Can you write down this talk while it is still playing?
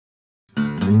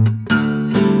Hey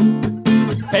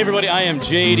everybody, I am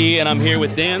JD and I'm here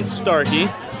with Dan Starkey.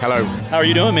 Hello. How are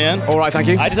you doing, man? All right, thank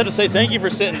you. I just have to say thank you for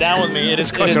sitting down with me. It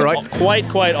is quite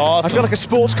awesome. I feel like a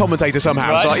sports commentator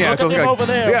somehow. Right? So, yeah, Look at them over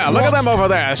there. Yeah, look at them over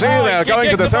there. See, they're going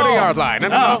to the 30-yard line.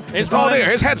 Oh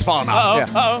dear, his head's fallen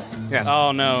off. Yes.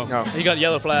 Oh no. He got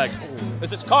yellow flag.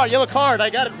 It's his card, yellow card. I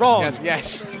got it wrong.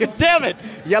 Yes. Damn it.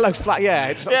 Yellow flag. Yeah.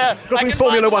 It's yeah. Got to be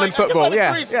Formula One in football.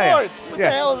 Yeah. What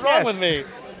the hell is wrong with me?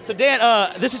 So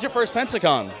Dan, this is your first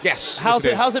Pensacon. Yes. How's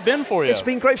it been for you? It's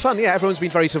been great fun. Yeah, everyone's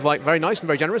been very very nice and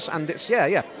very generous, and it's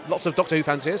lots of Doctor Who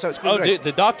fans here, so it's been great.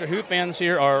 The Doctor Who fans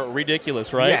here are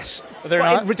ridiculous, right? Yes. They're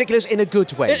not ridiculous in a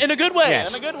good way. In a good way.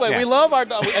 Yes. In a good way. Yeah. We love our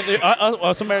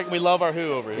us American. We love our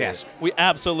Who over here. Yes. We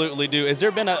absolutely do. Has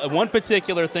there been one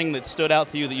particular thing that stood out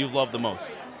to you that you've loved the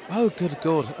most? Oh, good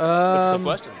God. That's a tough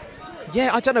question.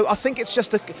 Yeah, I don't know. I think it's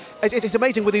just it's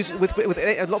amazing with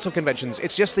lots of conventions.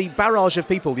 It's just the barrage of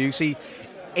people you see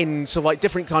in sort of like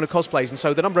different kind of cosplays, and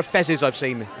so the number of fezzes I've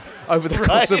seen over the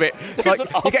course of it, it's like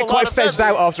you get quite fezzed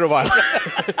out after a while.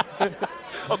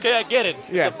 Okay, I get it.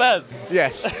 It's a fez.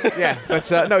 Yes, yeah, but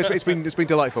no, it's been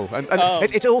delightful, and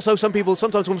it's also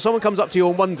sometimes when someone comes up to you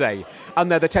on one day and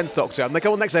they're the 10th Doctor, and they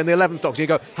come on the next day and the 11th Doctor, you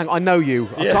go, hang on, I know you.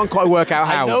 I can't quite work out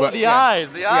how. I know but, the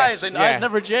eyes. The eyes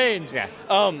never change. Yeah.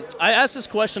 I ask this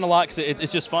question a lot because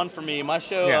it's just fun for me. My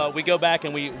show, we go back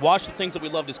and we watch the things that we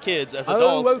loved as kids, as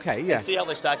adults, and see how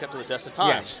they stack up to the test of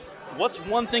time. Yes. What's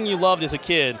one thing you loved as a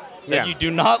kid that you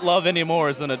do not love anymore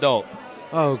as an adult?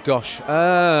 Oh gosh.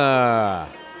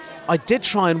 I did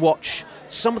try and watch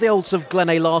some of the old sort of Glenn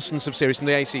A. Larson sub-series from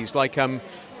the 80s, the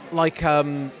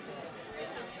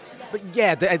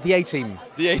A-Team.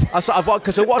 The A-Team. Because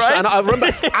I watched that, and I remember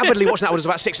avidly watching that when I was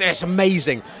about 6. It's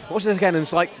amazing. I watched it again, and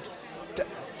it's like,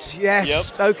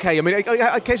 yes, okay. I mean, it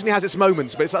occasionally has its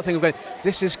moments, but it's that thing of going,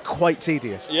 this is quite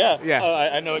tedious. Yeah. Oh,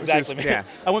 I know exactly.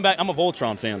 I went back. I'm a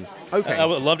Voltron fan. Okay. I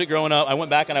loved it growing up. I went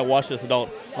back and I watched this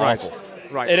adult. Right. Awful.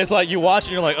 Right. And it's like you watch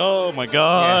and you're like, oh my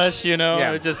gosh, it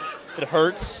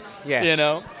hurts. Yes. You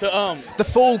know. So The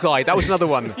Fall Guy, that was another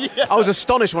one. I was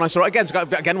astonished when I saw it again.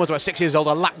 Again, I was about 6 years old.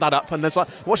 I lapped that up, and there's like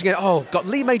watching it. Oh God,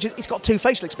 Lee Majors, he's got 2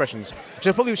 facial expressions. Which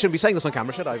I probably shouldn't be saying this on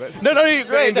camera, should I? But no, you're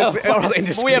great.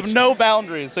 We have no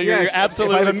boundaries, so you're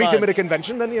absolutely If I ever meet fine. him at a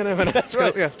convention, then you never know. That's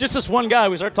right. Yes. Just this one guy,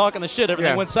 we start talking the shit,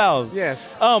 everything went south. Yes.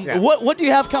 What do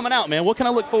you have coming out, man? What can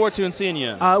I look forward to and seeing you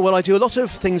in? Well, I do a lot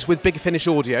of things with Big Finish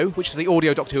Audio, which is the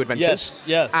audio Doctor Who adventures.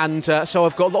 Yes. And so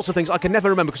I've got lots of things I can never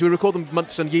remember because we record them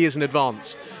months and years in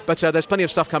advance. But there's plenty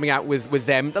of stuff coming out with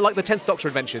them. They're like the 10th Doctor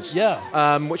adventures.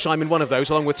 Yeah. Which I'm in one of those,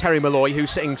 along with Terry Malloy, who's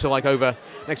sitting over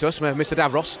next to us, Mr.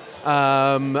 Davros,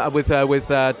 with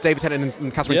David Tennant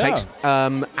and Catherine Tate.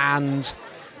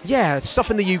 And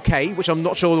stuff in the UK, which I'm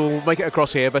not sure will make it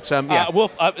across here, but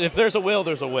if there's a will,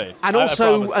 there's a way. And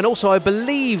also, I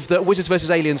believe that Wizards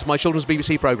vs. Aliens, my children's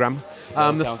BBC programme,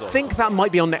 I think that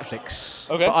might be on Netflix.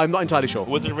 Okay. But I'm not entirely sure.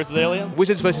 Wizards vs. Aliens?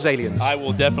 Wizards vs. Aliens. I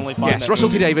will definitely find that. Yes, Russell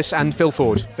T. Davies and Phil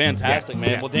Ford. Fantastic,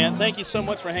 man. Well, Dan, thank you so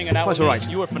much for hanging out with me. All right.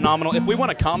 You were phenomenal. If we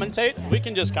want to commentate, we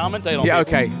can just commentate on people.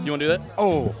 Okay. You want to do that?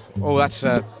 Oh,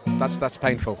 that's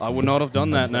painful. I would not have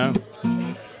done that now.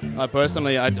 I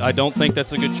personally, I don't think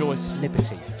that's a good choice.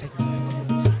 Liberty.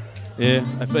 Yeah,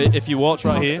 if you watch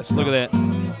right here, look at that.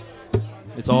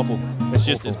 It's awful.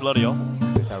 It's bloody awful.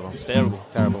 It's terrible. It's terrible.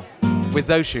 Terrible. With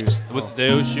those shoes. With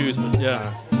those shoes, but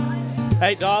yeah.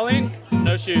 Hey, darling,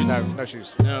 no shoes. No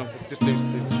shoes. No. Just lose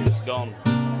the shoes. Gone.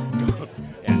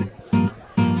 Yeah.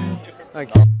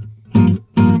 Thank you.